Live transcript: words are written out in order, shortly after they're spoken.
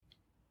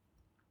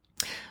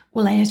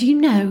Well, as you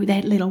know,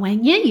 that little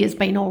Wang Yi has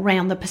been all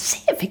around the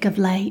Pacific of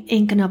late,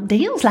 inking up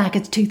deals like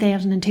it's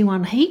 2002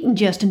 on Heat and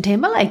Justin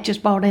Timberlake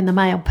just bought in the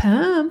mail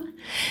perm.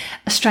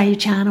 Australia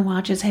China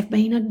watchers have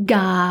been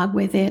agog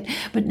with it,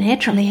 but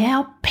naturally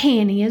our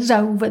penny is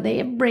over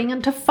there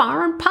bringing to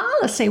foreign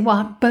policy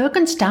what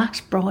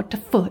Birkenstocks brought to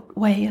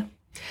footwear.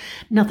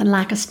 Nothing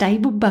like a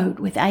stable boat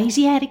with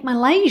Asiatic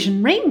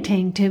Malaysian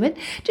ring-ting to it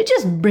to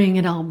just bring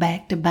it all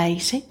back to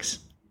basics.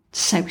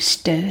 So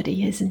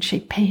sturdy, isn't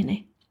she,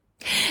 Penny?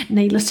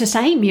 Needless to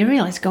say,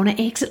 Muriel is going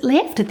to exit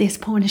left at this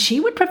point, as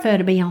she would prefer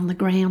to be on the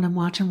ground and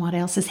watching what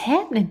else is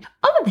happening,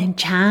 other than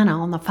China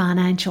on the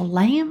financial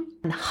lam,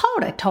 and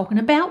Hoda talking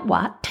about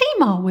what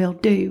Timor will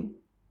do.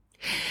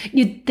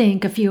 You'd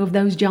think a few of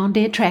those John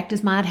Deere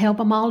tractors might help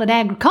them all at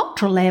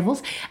agricultural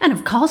levels, and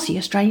of course the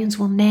Australians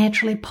will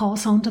naturally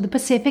pass on to the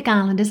Pacific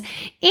Islanders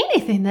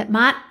anything that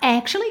might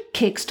actually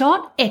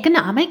kickstart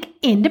economic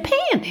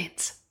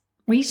independence.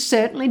 We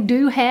certainly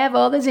do have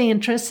others'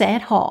 interests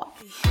at heart.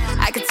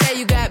 I can tell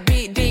you got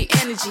big, deep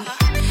energy.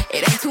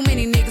 It ain't too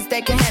many niggas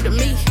that can handle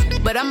me,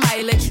 but I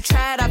might let you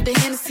try it off the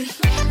Hennessy.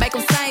 Make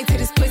them sing to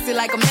this pussy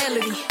like a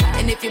melody.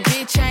 And if your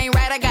bitch ain't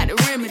right, I got the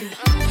remedy.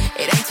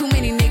 It ain't too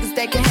many niggas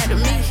that can handle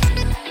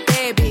me.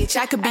 Bad bitch,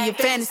 I could be your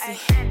fantasy.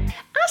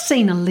 I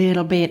seen a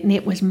little bit and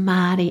it was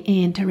mighty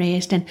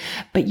interesting,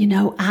 but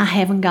I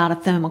haven't got a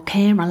thermal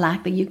camera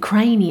like the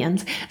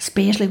Ukrainians,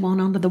 especially one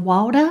under the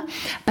water.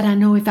 But I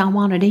know if I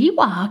wanted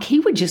Ewok, he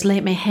would just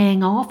let me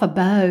hang off a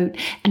boat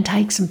and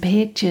take some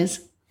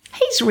pictures.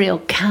 He's real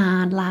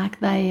kind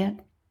like that.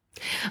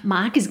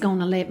 Mike is going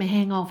to let me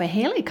hang off a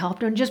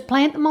helicopter and just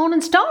plant the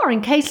Morning Star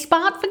in case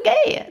Spot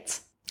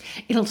forgets.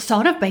 It'll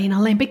sort of be an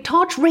Olympic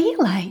torch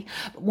relay,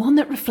 but one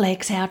that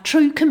reflects our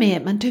true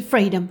commitment to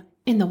freedom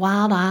in the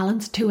wild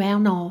islands to our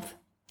north.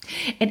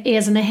 It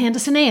isn't a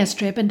Henderson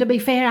airstrip, and to be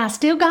fair, I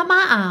still got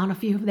my eye on a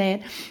few of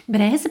that,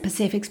 but as the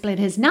Pacific split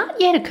has not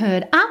yet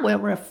occurred, I will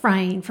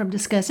refrain from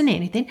discussing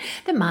anything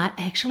that might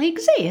actually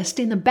exist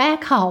in the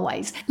back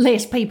hallways,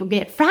 lest people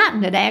get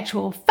frightened at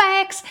actual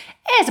facts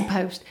as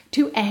opposed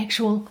to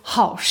actual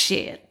horse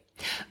shit.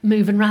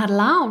 Moving right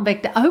along,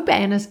 Victor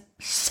Orban is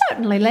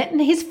certainly letting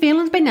his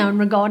feelings be known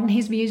regarding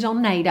his views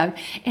on NATO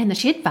and the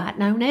shit fight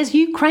known as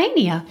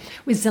Ukraine,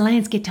 with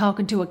Zelensky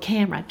talking to a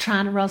camera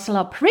trying to rustle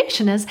up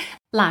parishioners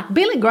like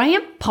Billy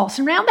Graham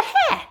passing round the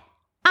hat.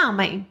 I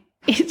mean,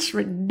 it's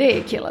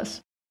ridiculous.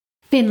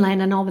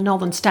 Finland and all the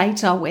northern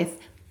states are with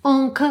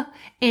Unka,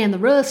 and the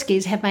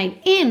Ruskies have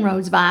made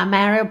inroads via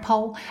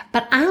Mariupol,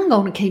 but I'm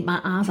going to keep my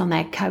eyes on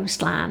that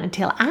coastline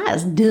until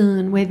I's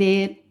done with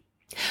it.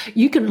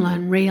 You can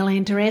learn real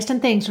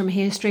interesting things from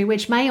history,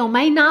 which may or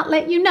may not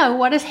let you know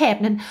what is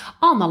happening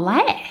on the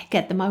lag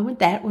at the moment.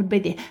 That would be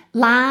the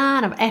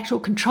line of actual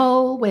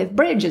control with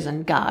bridges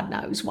and God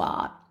knows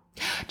what.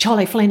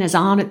 Charlie Flynn is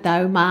on it,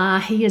 though.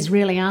 He is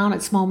really on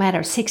it. Small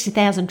matter of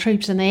 60,000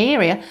 troops in the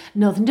area.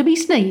 Nothing to be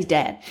sneezed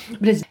at.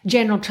 But as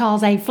General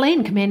Charles A.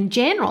 Flynn, Commanding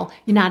General,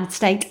 United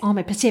States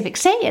Army Pacific,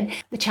 said,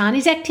 the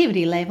Chinese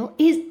activity level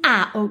is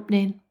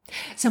eye-opening.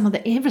 Some of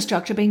the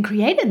infrastructure being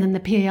created in the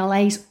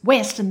PLA's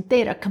Western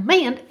Theater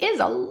Command is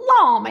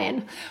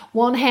alarming.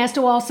 One has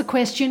to ask the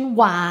question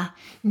why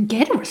and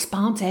get a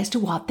response as to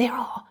what their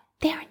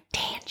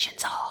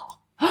intentions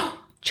are.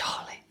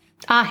 Charlie,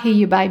 I hear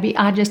you, baby.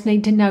 I just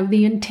need to know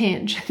the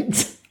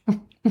intentions.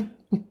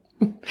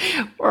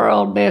 We're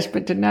all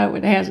desperate to know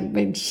it hasn't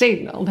been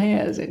signaled,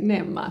 has it?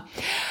 Never mind.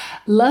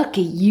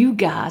 Lucky you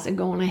guys are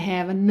going to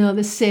have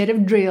another set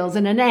of drills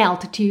at an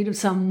altitude of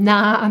some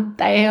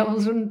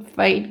 9,000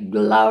 feet.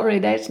 Glory,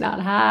 that's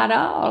not high at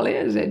all,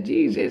 is it?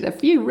 Jesus, a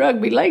few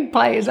rugby league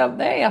players up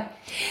there.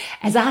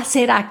 As I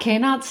said, I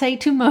cannot say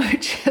too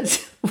much.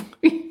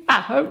 I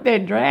hope they're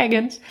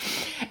dragons.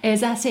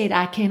 As I said,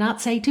 I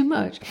cannot say too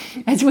much,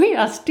 as we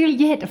are still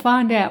yet to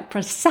find out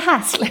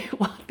precisely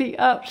what the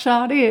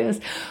upshot is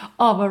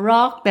of a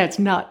rock that's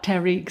not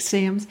Tariq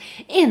Sims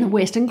in the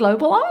Western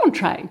Global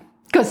Entree.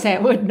 Because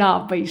that would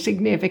not be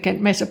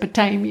significant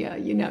Mesopotamia,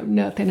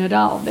 nothing at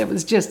all. There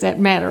was just that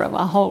matter of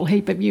a whole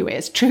heap of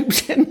U.S.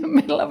 troops in the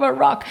middle of a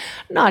rock.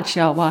 Not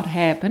sure what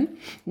happened.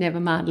 Never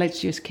mind, let's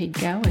just keep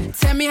going.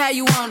 Tell me how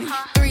you want it.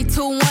 3,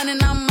 2, 1,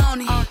 and I'm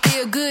on it.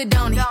 Feel good,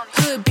 don't it?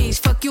 Hood bitch,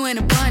 fuck you in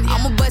a bunny.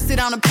 I'ma bust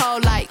it on the pole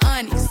like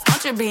honest. I'm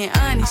just being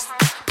honest.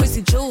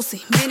 Pussy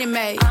juicy, mini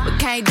made, but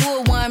can't do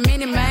it 1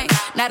 minute, man.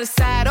 Not a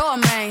side or a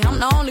main. I'm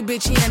the only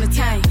bitch he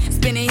entertain.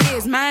 Spending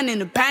his mind in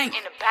the bank.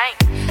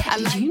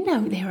 Did you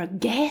know there are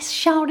gas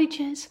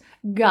shortages?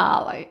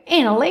 Golly,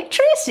 and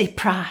electricity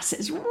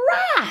prices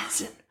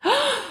rising.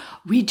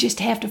 We just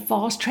have to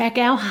fast track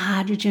our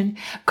hydrogen,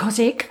 because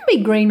it can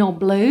be green or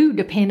blue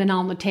depending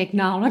on the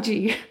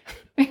technology.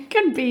 It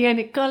can be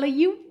any color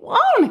you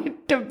want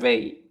it to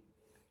be.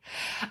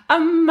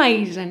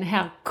 Amazing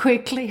how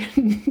quickly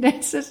and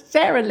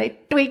necessarily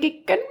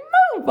Twiggy can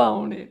move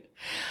on it.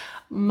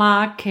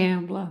 My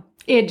Kambler,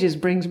 it just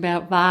brings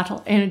about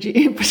vital energy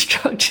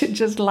infrastructure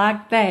just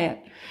like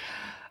that.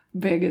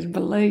 Beggars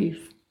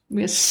belief.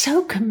 We're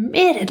so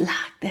committed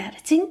like that.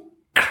 It's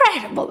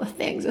incredible the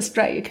things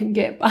Australia can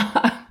get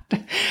behind.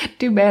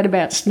 Too bad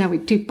about Snowy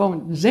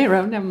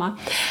 2.0, never mind.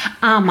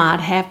 I might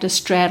have to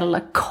straddle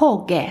a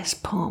coal gas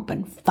pump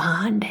and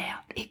find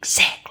out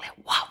exactly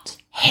what's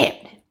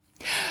happening.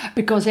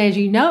 Because as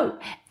you know,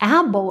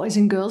 our boys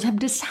and girls have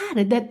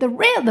decided that the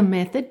rhythm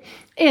method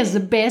is the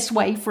best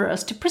way for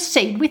us to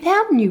proceed with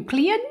our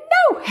nuclear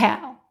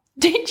know-how.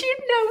 Did you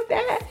know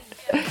that?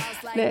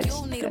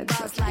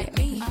 That's like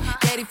me.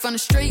 Daddy from the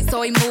street,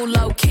 so he move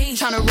low key.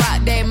 Tryna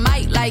rock that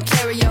mic like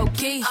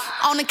karaoke.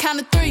 On the count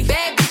of 3,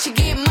 bad bitch, you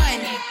get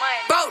money.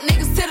 Broke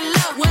niggas to the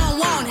left, we don't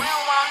want it.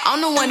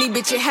 I'm the one these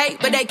bitches hate,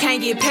 but they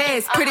can't get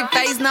past. Pretty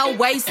face, no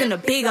waist, and a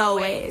big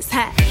old ass.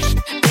 Ha.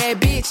 Bad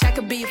bitch, I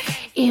could be.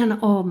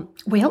 And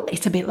well,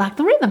 it's a bit like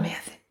the rhythm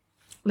method.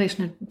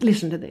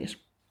 Listen to this.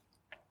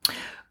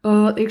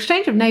 The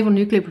exchange of naval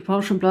nuclear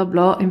propulsion, blah,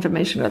 blah,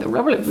 information, blah,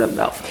 blah, blah,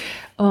 blah.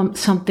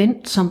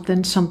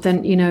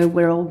 Something, you know,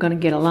 we're all going to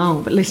get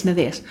along. But listen to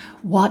this.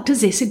 What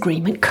does this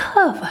agreement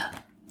cover?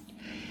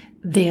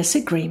 This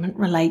agreement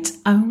relates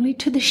only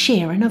to the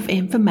sharing of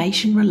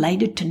information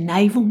related to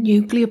naval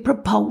nuclear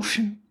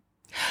propulsion.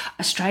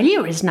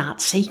 Australia is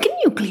not seeking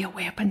nuclear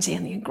weapons,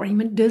 and the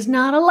agreement does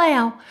not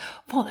allow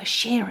for the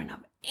sharing of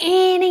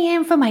any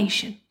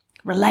information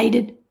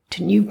related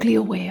to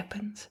nuclear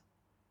weapons.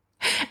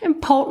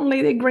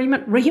 Importantly, the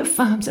agreement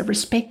reaffirms a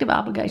respective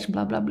obligation,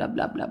 blah, blah, blah,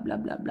 blah, blah, blah,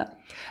 blah, blah.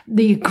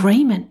 The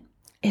agreement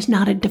is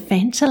not a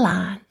defence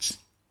alliance.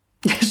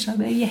 So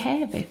there you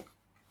have it.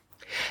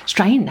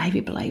 Australian Navy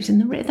believes in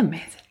the rhythm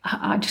method.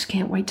 I just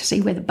can't wait to see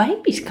where the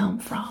babies come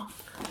from.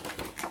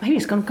 Maybe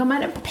it's going to come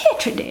out of a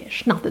Petri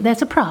dish. Not that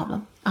that's a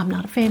problem. I'm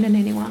not offending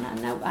anyone.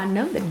 I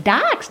know the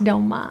dykes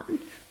don't mind.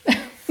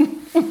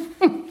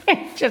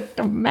 It's just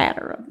a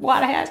matter of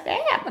what has to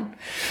happen.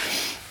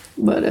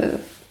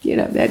 But you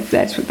know,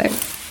 that's what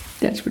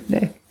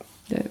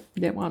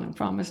they're wanting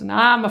from us. And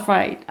I'm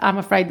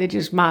afraid there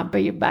just might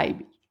be a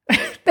baby.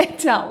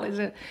 That's all. As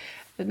an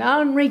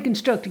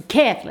unreconstructed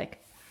Catholic,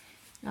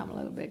 I'm a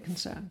little bit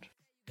concerned.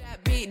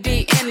 Got big,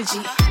 deep energy.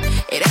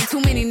 It ain't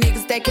too many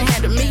niggas that can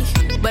handle me.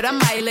 But I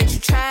might let you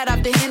try it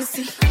off the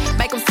Hennessy.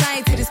 Make them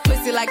sing to this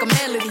pussy like a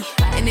melody.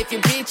 And if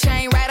your bitch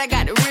ain't right, I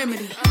got the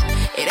remedy.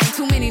 It ain't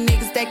too many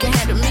niggas that can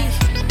handle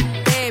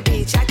me. Bad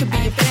bitch, I could be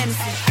a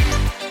fantasy.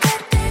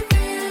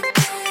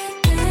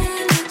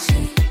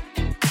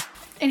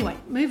 Anyway,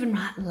 moving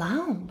right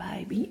along,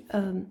 baby.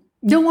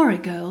 Don't worry,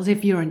 girls,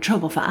 if you're in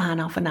trouble for eyeing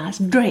off a nice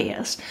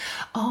dress,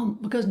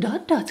 because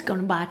Dot's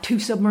going to buy 2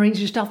 submarines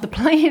just off the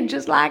plane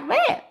just like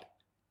that.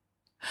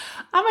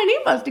 I mean, he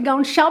must have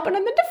gone shopping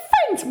in the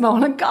defence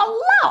mall and got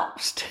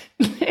lost.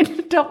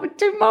 Ended up with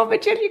 2 more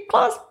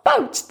Virginia-class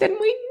boats than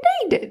we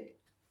needed.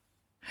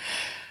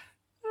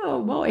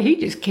 Oh, boy, he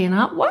just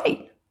cannot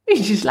wait.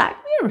 He's just like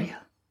Muriel.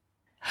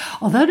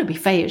 Although, to be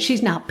fair,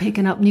 she's not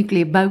picking up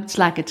nuclear boats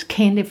like it's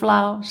candy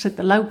floss at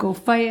the local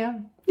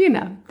fair. You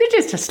know, there's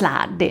just a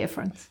slight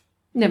difference.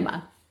 Never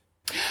mind.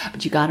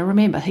 But you got to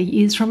remember,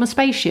 he is from a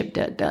spaceship,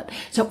 Dot.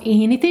 So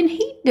anything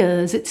he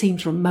does that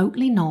seems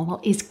remotely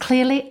normal is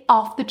clearly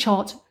off the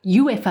charts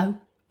UFO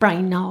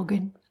brain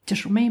noggin.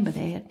 Just remember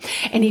that.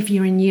 And if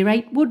you're in Year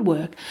 8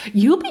 woodwork,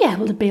 you'll be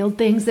able to build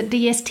things that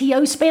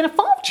DSTO spent a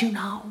fortune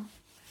on.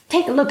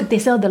 Take a look at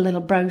this other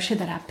little brochure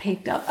that I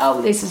picked up.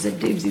 Oh, this is a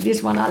doozy.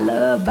 This one I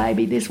love,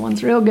 baby. This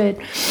one's real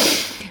good.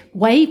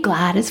 Wave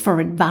gliders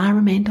for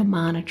environmental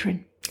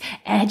monitoring.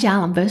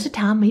 Agile and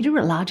versatile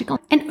meteorological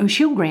and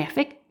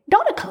oceanographic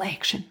data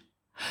collection.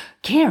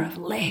 Care of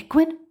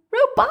Liquid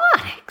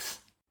Robotics.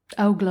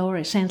 Oh,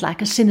 glory. Sounds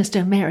like a sinister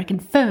American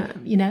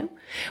firm, you know,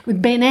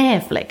 with Ben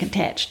Affleck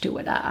attached to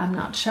it. I'm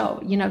not sure.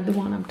 You know, the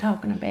one I'm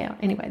talking about.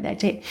 Anyway,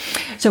 that's it.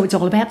 So it's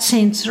all about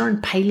sensor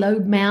and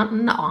payload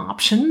mounting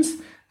options.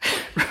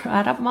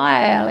 Right up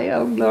my alley.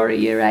 Oh, glory,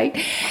 Year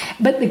 8.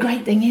 But the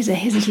great thing is,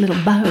 here's this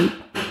little boat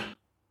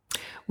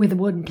with a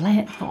wooden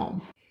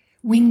platform.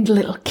 Winged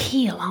little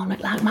keel on it,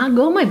 like my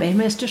gummy bear,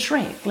 Mr.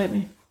 Shrek. Let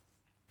me.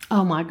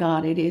 Oh my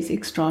God, it is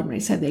extraordinary.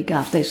 So they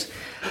got this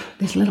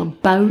little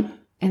boat,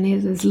 and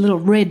there's this little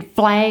red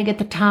flag at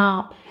the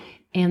top,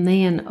 and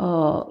then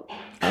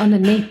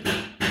underneath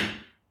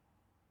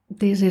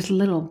there's this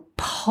little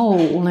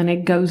pole, and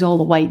it goes all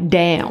the way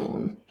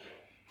down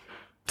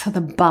to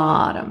the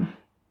bottom.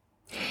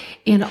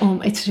 And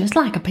it's just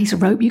like a piece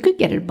of rope. You could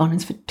get it at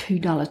Bunnings for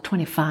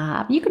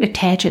 $2.25. You could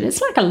attach it.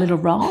 It's like a little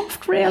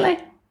raft, really.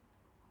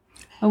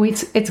 Oh,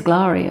 it's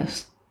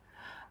glorious.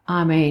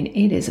 I mean,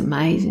 it is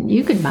amazing.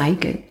 You could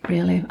make it,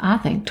 really. I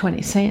think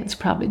 20 cents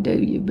probably do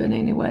you, but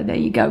anyway, there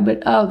you go.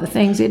 But, the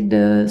things it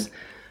does.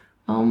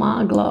 Oh,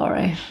 my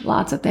glory.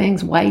 Lots of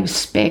things. Wave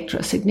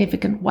spectra,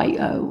 significant wave,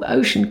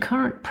 ocean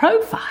current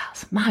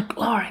profiles. My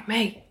glory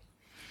me.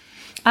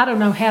 I don't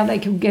know how they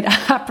can get a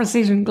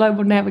high-precision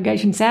global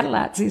navigation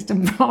satellite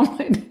system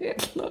from it.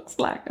 It looks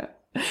like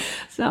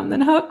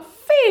something Huck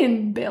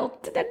Finn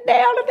built down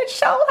in the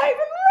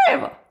Shoalhaven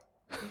River.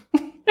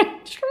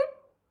 It's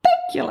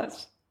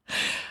ridiculous.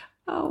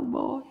 Oh,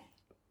 boy.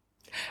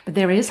 But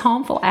there is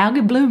harmful algae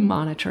bloom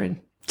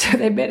monitoring. So So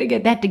they better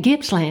get that to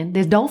Gippsland.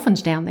 There's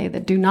dolphins down there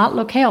that do not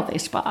look healthy,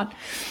 Spot.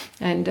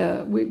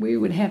 And we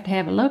would have to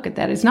have a look at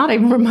that. It's not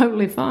even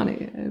remotely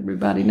funny.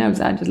 Everybody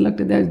knows I just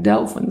looked at those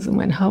dolphins and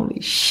went,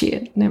 holy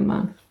shit, never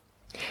mind.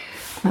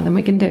 Nothing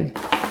we can do.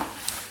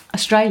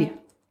 Australia,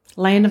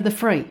 land of the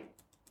free.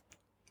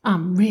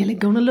 I'm really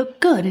going to look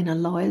good in a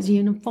lawyer's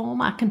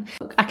uniform. I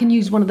can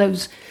use one of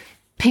those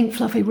pink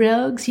fluffy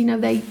rugs,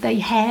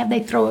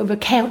 they throw over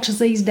couches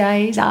these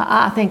days.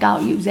 I think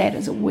I'll use that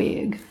as a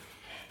wig,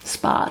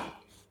 Spot.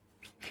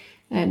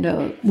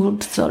 And we'll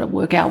sort of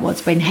work out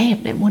what's been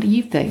happening. What do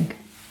you think?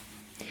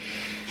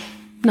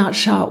 Not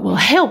sure it will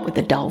help with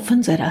the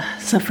dolphins that are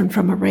suffering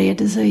from a rare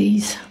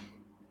disease.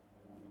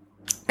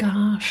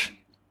 Gosh.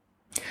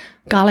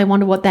 Golly,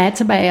 wonder what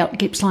that's about,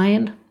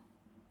 Gippsland.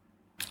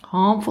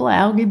 Harmful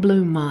algae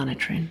bloom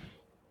monitoring.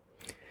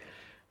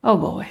 Oh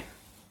boy,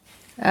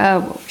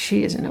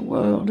 she is in a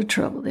world of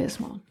trouble, this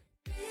one.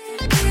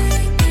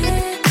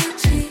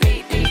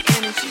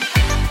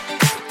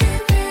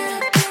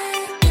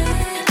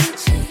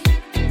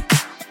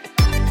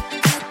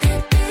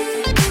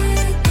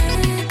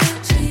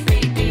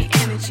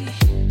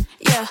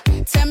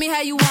 Tell me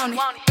how you want it.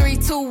 3,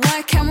 2, 1,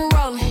 camera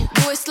rolling.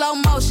 Do it slow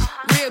motion.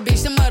 Real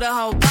bitch, the mother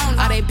hoe bone.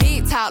 All they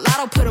big talk,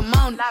 lotto put them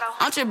on it.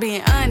 I'm just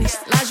being honest.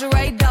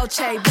 Lingerie,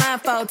 Dolce,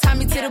 blindfold. Tie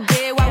me to the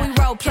bed while we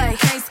role play.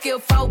 Can't skill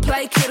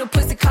foreplay, kid a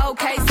pussy cold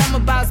case. I'm a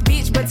boss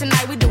bitch, but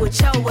tonight we do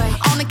it your way.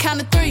 On the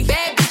count of 3,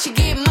 bad bitch, you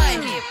get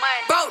money.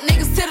 Broke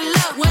niggas to the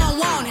left, we don't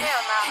want it.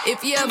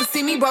 If you ever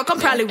see me broke, I'm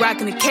probably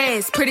rocking a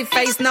cast. Pretty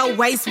face, no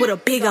waist, with a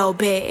big old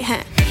bag.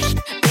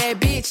 Bad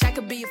bitch, I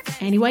could be a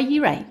fan. Anyway,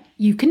 you're right.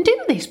 You can do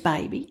this,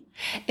 baby.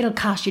 It'll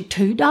cost you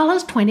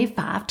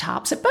 $2.25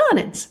 tops at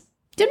Bunnings.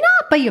 Do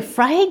not be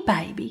afraid,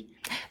 baby.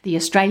 The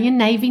Australian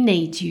Navy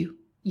needs you.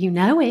 You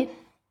know it.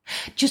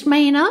 Just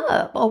man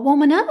up or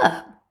woman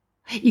up.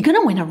 You're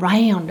going to win a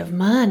round of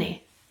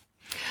money.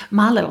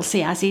 My little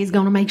CIC is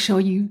going to make sure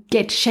you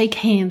get to shake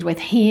hands with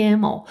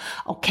him or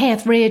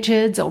Kath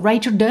Richards or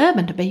Rachel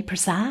Durbin, to be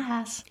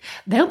precise.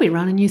 They'll be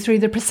running you through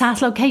the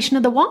precise location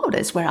of the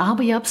waters, where I'll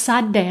be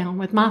upside down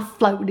with my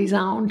floaties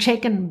on,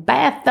 checking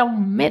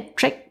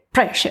bathymetric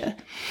pressure.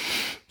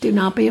 Do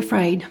not be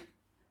afraid.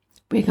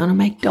 We're going to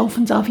make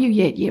dolphins off you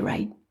yet, you're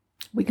right.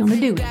 We're going to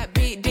do it. Got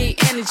big, deep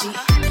energy.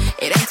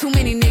 It ain't too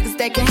many niggas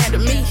that can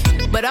handle me.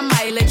 But I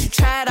might let you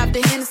try it off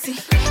the Hennessy.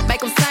 Make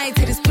them sing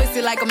to this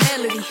pussy like a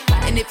melody.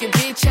 And if your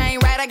bitch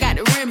ain't right, I got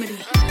the remedy.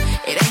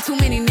 It ain't too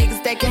many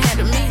niggas that can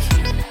handle me.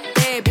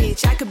 Bad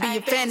bitch, I could be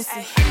your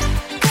fantasy.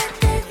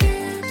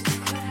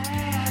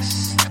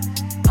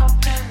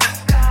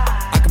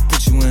 I can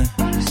put you in.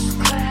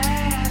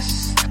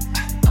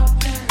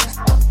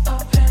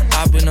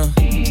 Hop in her,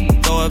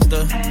 throw up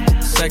the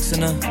sex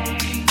in her.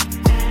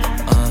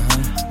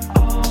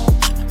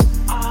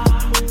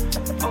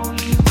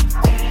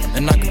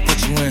 And I can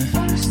put you in.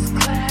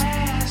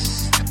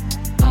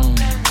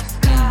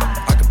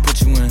 I can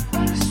put you in. In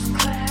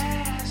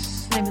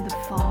the name of the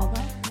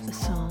Father, the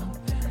Son,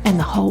 and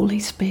the Holy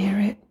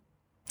Spirit.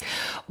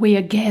 We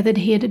are gathered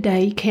here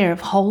today, care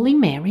of Holy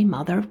Mary,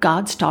 Mother of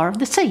God, Star of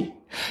the Sea,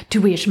 to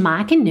wish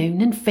Mikey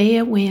Noonan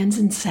fair winds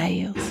and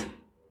sails.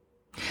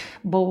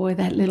 Boy,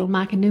 that little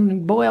Mikey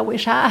Noonan, boy, I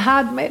wish I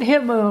had met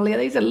him earlier.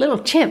 He's a little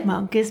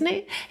chipmunk, isn't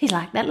he? He's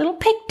like that little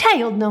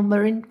pigtailed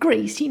number in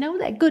Greece,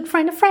 that good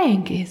friend of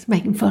Frankie's,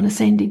 making fun of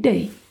Sandy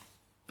D.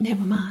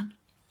 Never mind.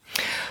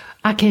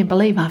 I can't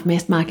believe I've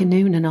missed Mikey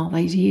Noonan all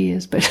these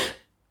years, but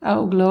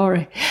oh,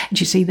 glory.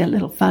 Did you see that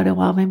little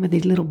photo of him with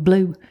his little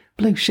blue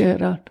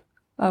shirt on?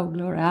 Oh,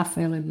 glory, I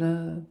fell in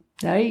love.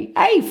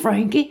 Hey,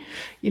 Frankie.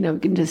 You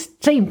can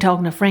just see him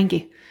talking to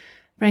Frankie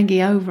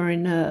over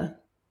in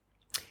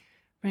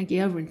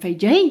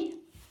Fiji.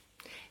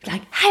 He's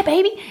like, hey,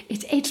 baby,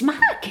 it's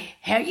Mikey.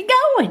 How you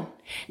going?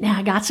 Now,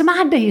 I got some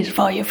ideas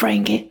for you,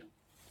 Frankie.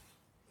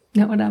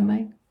 Know what I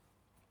mean?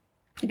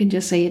 You can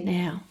just see it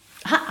now.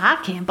 I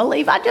can't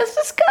believe I just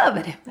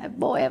discovered him. That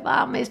boy, have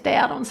I missed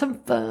out on some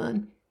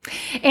fun.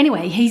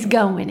 Anyway, he's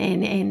going,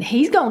 and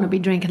he's going to be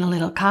drinking a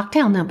little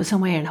cocktail number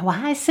somewhere in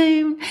Hawaii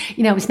soon.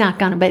 It's not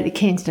going to be the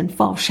Kingston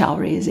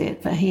Foreshore, is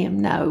it, for him?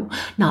 No,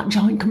 not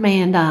Joint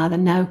Command either.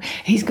 No,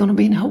 he's going to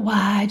be in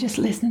Hawaii just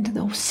listening to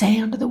the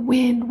sound of the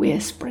wind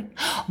whispering.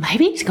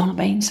 Maybe he's going to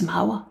be in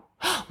Samoa.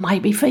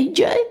 Maybe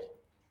Fiji.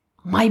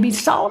 Maybe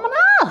Solomon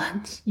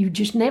Islands. You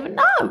just never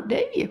know,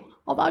 do you?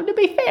 Although, to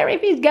be fair, if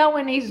he's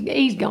going,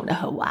 he's going to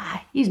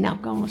Hawaii. He's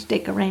not going to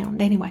stick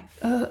around anyway.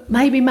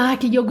 Maybe,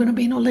 Mikey, you're going to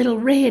be in a little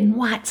red and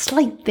white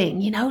sleep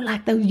thing,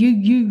 like those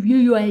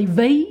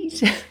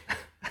UAVs.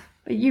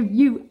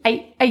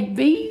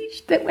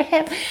 UAVs that we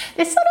have.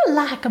 They're sort of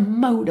like a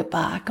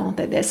motorbike, aren't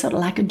they? They're sort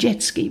of like a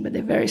jet ski, but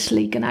they're very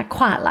sleek, and I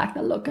quite like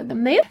the look of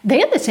them. They're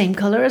the same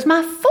color as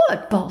my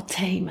football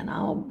team, and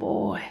oh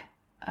boy,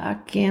 I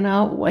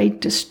cannot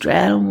wait to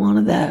straddle one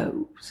of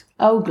those.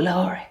 Oh,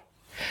 glory.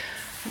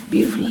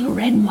 Beautiful little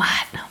red and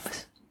white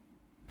numbers.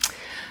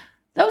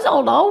 Those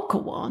old ochre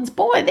ones,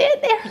 boy,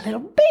 they're a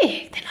little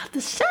big. They're not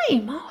the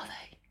same, are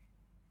they?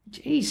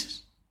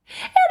 Jesus.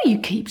 How do you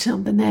keep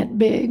something that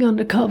big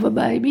undercover,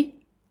 baby?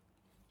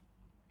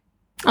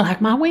 I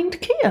like my wing to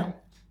kill.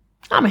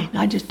 I mean,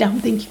 I just don't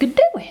think you could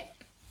do it.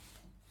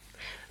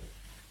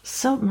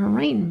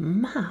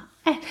 Submarine,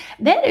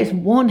 that is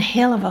one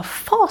hell of a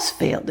force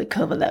field to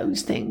cover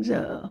those things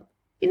up.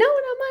 You know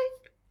what I mean?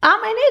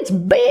 I mean, it's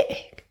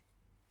big.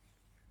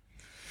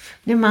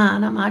 Never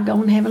mind, I might go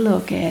and have a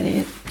look at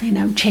it. You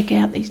know, check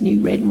out these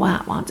new red and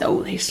white ones.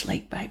 Oh, they're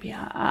sleek, baby.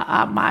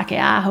 Mikey,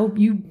 I hope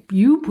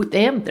you put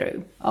them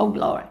through. Oh,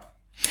 Lord.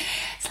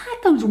 It's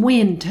like those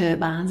wind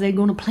turbines. They're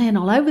going to plant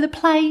all over the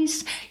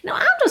place. You know,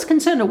 I'm just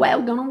concerned a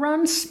whale going to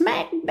run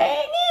smack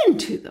bang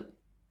into them.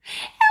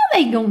 How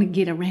are they going to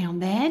get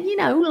around that? You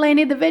know,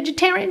 Lenny the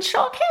vegetarian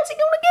shark, how's he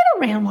going to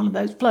get around one of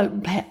those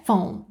floating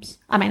platforms?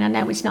 I mean, I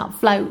know it's not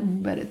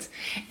floating, but it's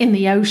in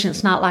the ocean.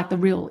 It's not like the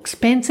real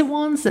expensive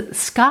ones that the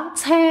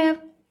Scots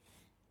have.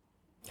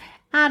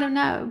 I don't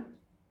know.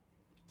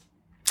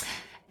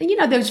 You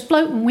know, those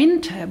floating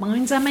wind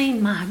turbines, I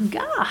mean, my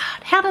God,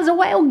 how does a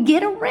whale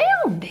get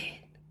around it?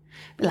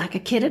 Be like a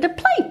kid at a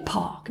play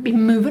park. Be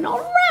moving all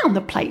around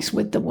the place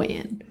with the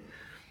wind.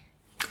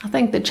 I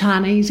think the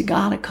Chinese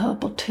got a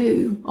couple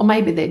too. Or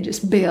maybe they're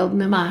just building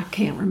them. I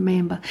can't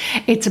remember.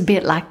 It's a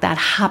bit like that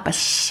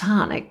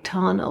hypersonic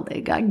tunnel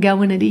they got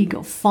going at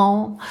Eagle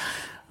Farm.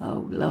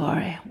 Oh,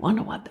 Lord,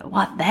 wonder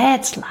what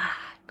that's like.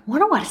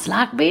 Wonder what it's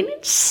like being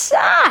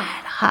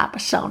inside a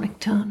hypersonic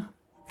tunnel.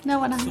 Know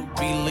what I mean?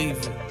 Believe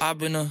it. I've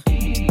been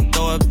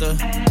throw up the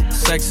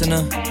sex in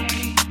her.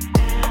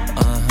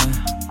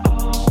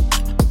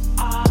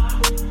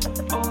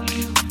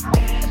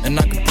 And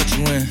I can put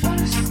you in. I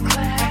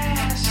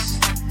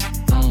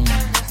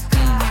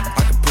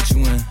can put you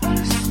in.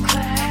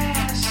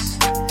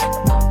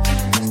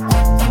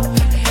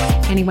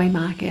 Anyway,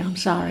 Mikey, I'm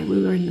sorry.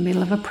 We were in the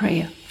middle of a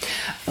prayer.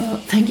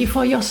 Thank you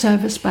for your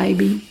service,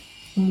 baby.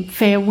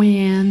 Fair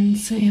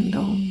winds and,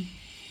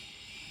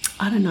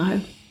 I don't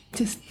know.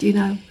 Just, you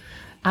know,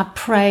 I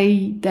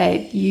pray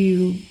that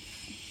you,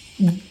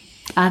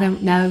 I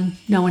don't know,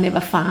 no one ever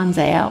finds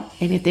out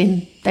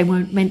anything they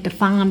weren't meant to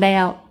find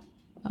out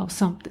or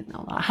something.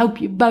 I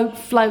hope your boat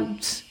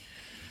floats.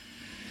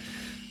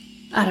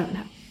 I don't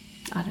know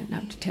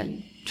to tell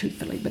you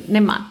truthfully, but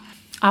never mind.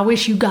 I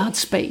wish you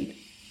Godspeed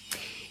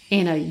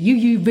in a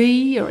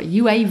UUV or a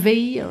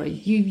UAV or a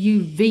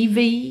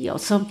UUVV or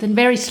something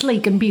very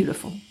sleek and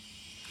beautiful.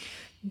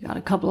 You got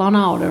a couple on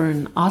order,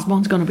 and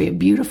Osborne's going to be a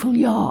beautiful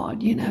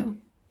yard, you know.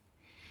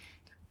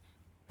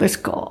 This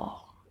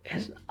car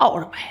is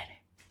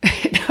automatic.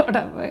 You know what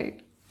I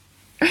mean?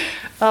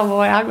 Oh,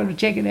 boy, I'm going to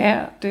check it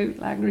out, too,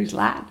 like Bruce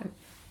Lightning.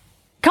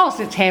 Of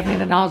course, it's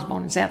happening in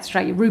Osborne in South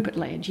Australia, Rupert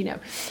Land, you know,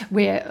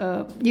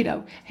 where,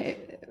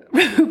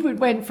 Rupert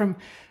went from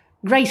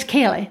Grace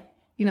Kelly,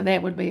 you know,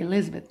 that would be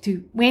Elizabeth,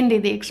 to Wendy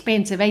the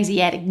expensive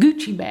Asiatic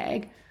Gucci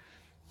bag,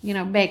 you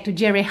know, back to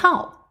Jerry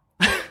Hall.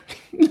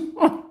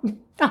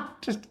 I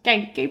just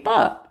can't keep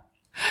up.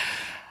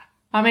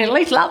 I mean, at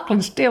least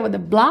Lachlan's still with the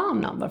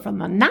blonde number from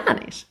the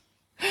 90s.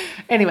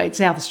 Anyway, it's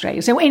South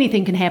Australia, so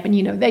anything can happen.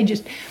 You know, they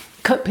just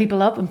cut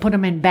people up and put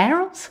them in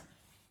barrels.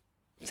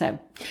 So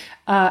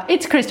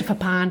it's Christopher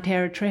Pine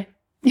territory,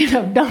 you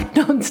know,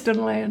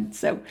 Dunstan land.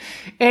 So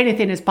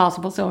anything is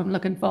possible, so I'm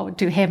looking forward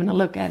to having a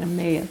look at him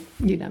there.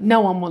 You know,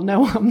 no one will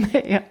know I'm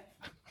there.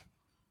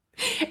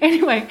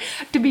 Anyway,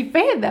 to be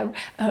fair, though,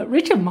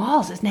 Richard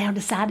Miles has now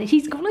decided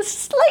he's going to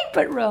sleep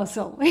at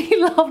Russell. He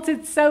loves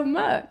it so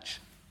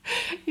much.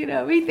 You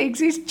know, he thinks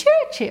he's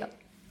Churchill.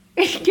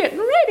 He's getting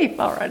ready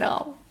for it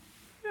all.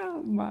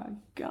 Oh, my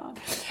God.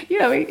 You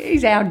know,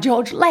 he's our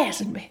George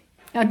Lazenby.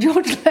 Now,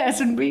 George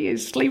Lazenby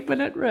is sleeping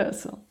at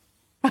Russell.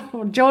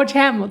 Oh, George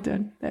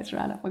Hamilton. That's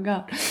right, I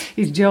forgot.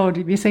 He's George.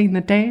 Have you seen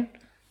the town?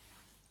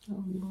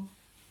 Oh, Lord.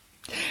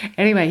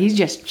 Anyway, he's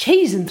just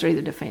cheesing through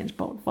the defence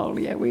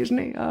portfolio, isn't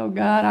he? Oh,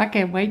 God, I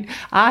can't wait.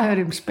 I heard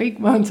him speak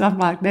once. I'm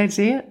like, that's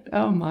it?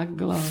 Oh, my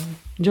God.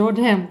 George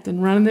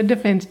Hamilton running the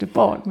defence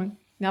department.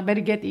 I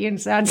better get the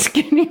inside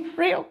skinny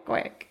real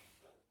quick.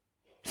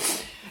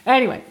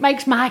 Anyway,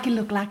 makes Mikey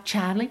look like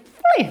Charlie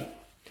Flynn.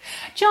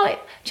 Charlie,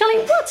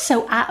 what's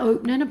so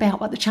eye-opening about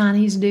what the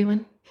Chinese are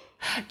doing?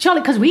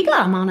 Charlie, because we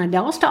got them on a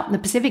doorstop and the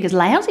Pacific is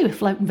lousy with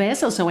floating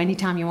vessels, so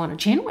anytime you want a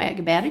chinwag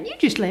about it, you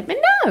just let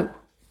me know.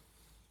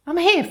 I'm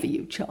here for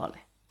you, Charlie.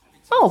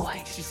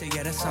 Always. She said,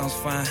 yeah, that sounds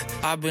fine.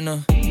 I've been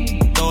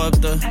throw up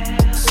the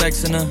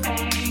sex in her.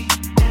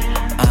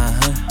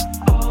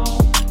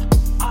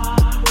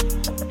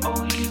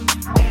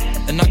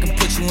 And I can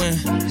put you in.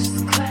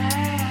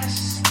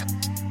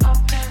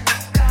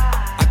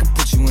 I can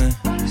put you in.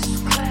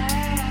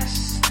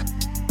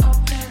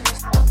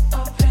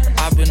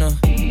 I've been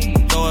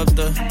throw up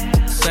the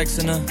sex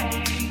in her.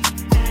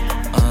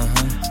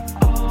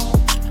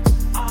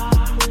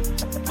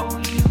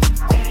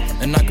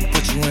 And I can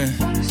put you in.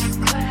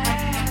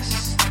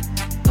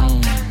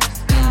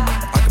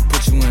 I can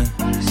put you in.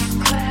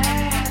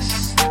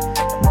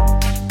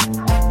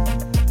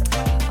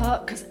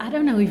 Because I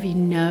don't know if you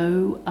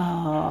know,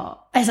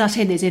 as I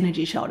said, there's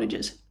energy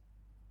shortages.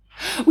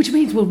 which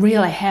means we'll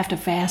really have to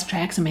fast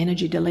track some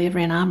energy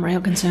delivery, and I'm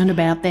real concerned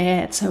about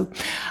that. So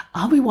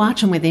I'll be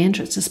watching with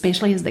interest,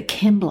 especially as the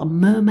Kimbler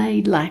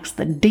mermaid likes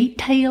the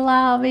detail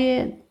of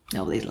it.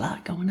 Oh, there's a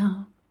lot going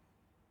on.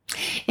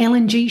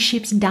 LNG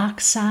ships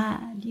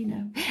dockside, A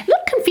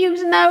little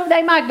confusing, though.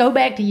 They might go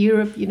back to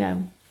Europe,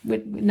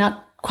 We're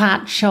not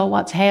quite sure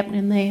what's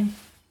happening there.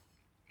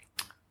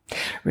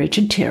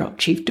 Richard Terrell,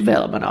 Chief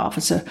Development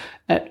Officer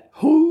at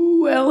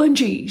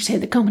LNG,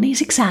 said the company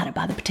is excited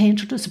by the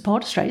potential to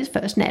support Australia's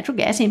first natural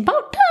gas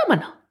import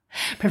terminal,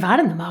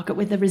 providing the market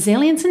with the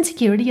resilience and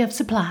security of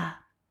supply.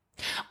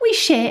 We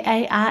share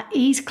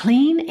AIE's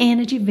clean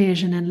energy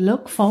vision and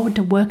look forward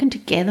to working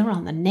together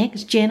on the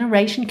next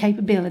generation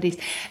capabilities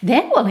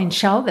that will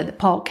ensure that the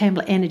Port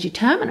Kembla Energy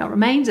Terminal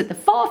remains at the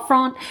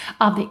forefront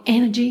of the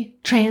energy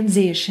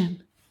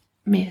transition,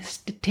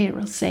 Mr.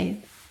 Terrell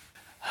said.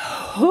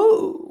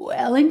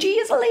 LNG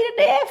is a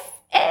leading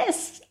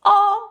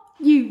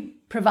FSRU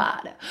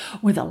provider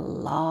with a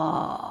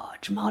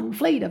large modern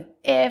fleet of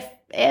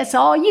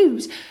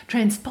FSRUs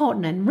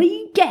transporting and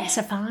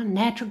regasifying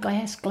natural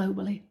gas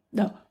globally.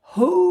 The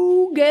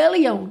Ho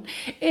Galleon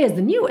is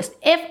the newest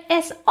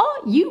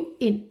FSRU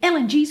in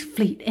LNG's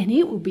fleet, and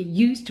it will be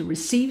used to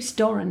receive,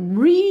 store, and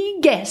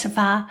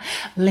regasify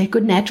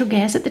liquid natural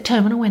gas at the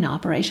terminal when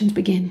operations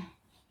begin.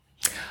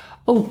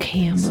 Oh,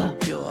 Kembla,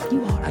 you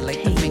are I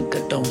like the finger,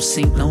 don't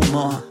sink no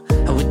more.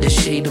 With the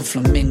shade of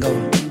flamingo.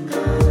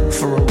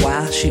 For a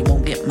while, she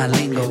won't get my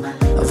lingo.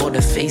 Of all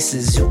the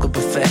faces you could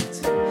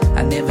perfect,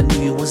 I never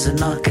knew you was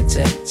an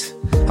architect.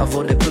 Of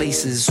all the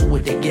places, who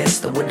would have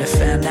guessed? I would have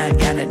found I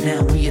got it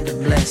now. We are the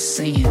blessed,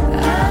 saying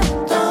I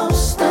don't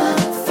stop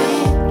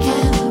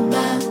thinking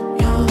about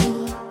you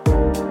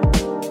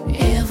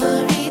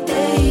every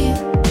day.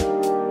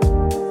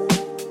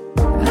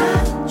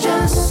 I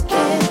just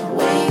can't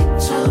wait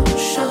to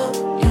show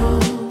you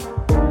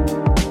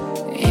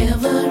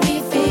every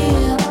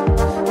feel.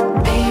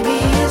 Baby,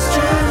 it's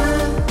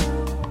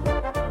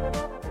true.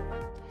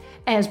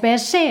 As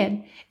Bess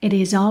said, it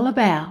is all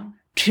about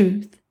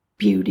truth,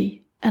 beauty,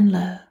 and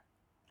love.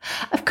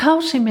 Of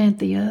course he meant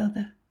the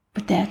other,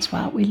 but that's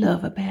what we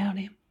love about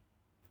him.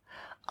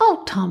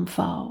 Old Tom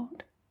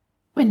Ford,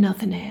 when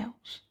nothing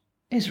else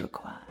is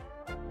required.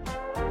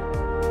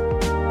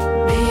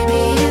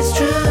 Baby, it's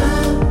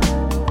true.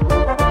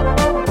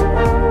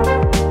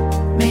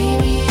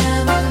 Maybe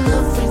I'm in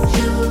love with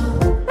you.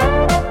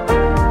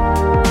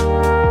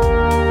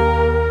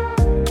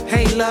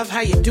 Hey love,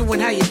 how you doing?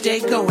 How your day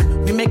going?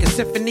 We make a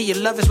symphony, your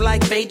love is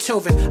like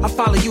Beethoven. I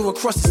follow you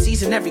across the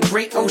seas and every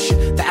great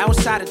ocean. The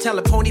outsider tell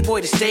a pony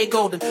boy to stay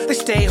golden. They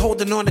stay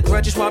holding on to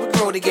grudges while we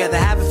grow together.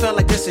 Haven't felt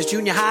like this since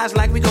junior highs,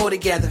 like we go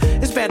together.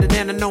 It's better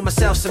than I know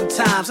myself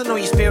sometimes. I know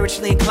you're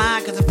spiritually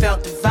inclined, cause I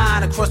felt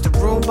divine across the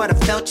room, but I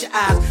felt your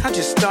eyes. I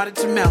just started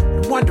to melt.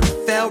 No wonder I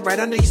fell right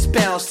under your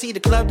spell. See the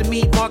club to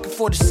meet, market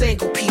for the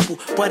single people.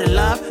 But in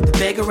love, the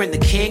beggar and the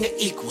king are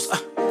equals.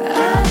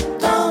 I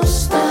don't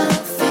stop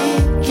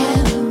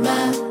thinking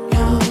about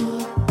you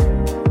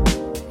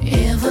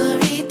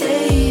every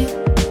day.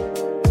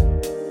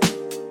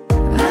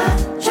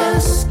 I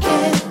just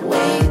can't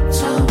wait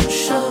to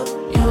show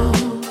you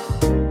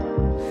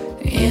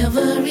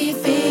every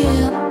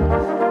feel.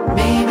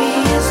 Baby,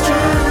 it's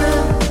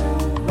true.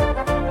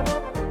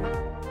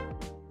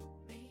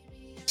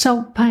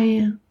 So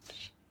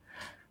pants,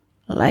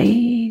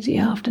 lazy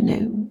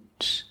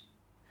afternoons,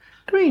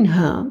 green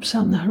humps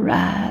on the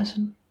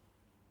horizon,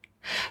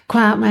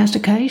 quiet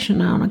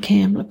mastication on a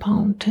Kembla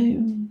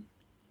pontoon,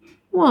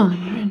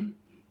 wondering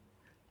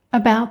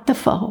about the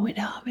forward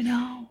of it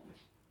all.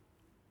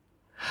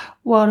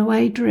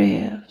 Waterway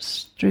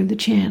drifts through the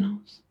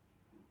channels,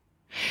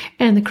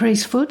 and the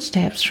creased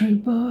footsteps through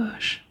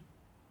bush.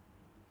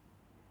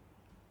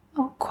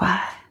 Oh,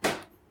 quiet.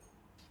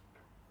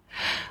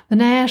 The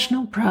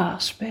National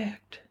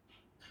Prospect,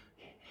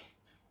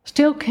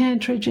 still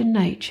cartridge in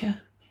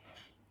nature,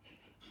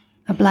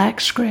 a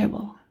black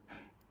scribble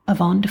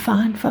of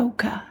undefined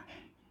foci,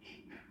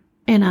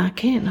 and I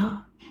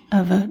cannot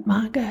avert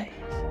my gaze.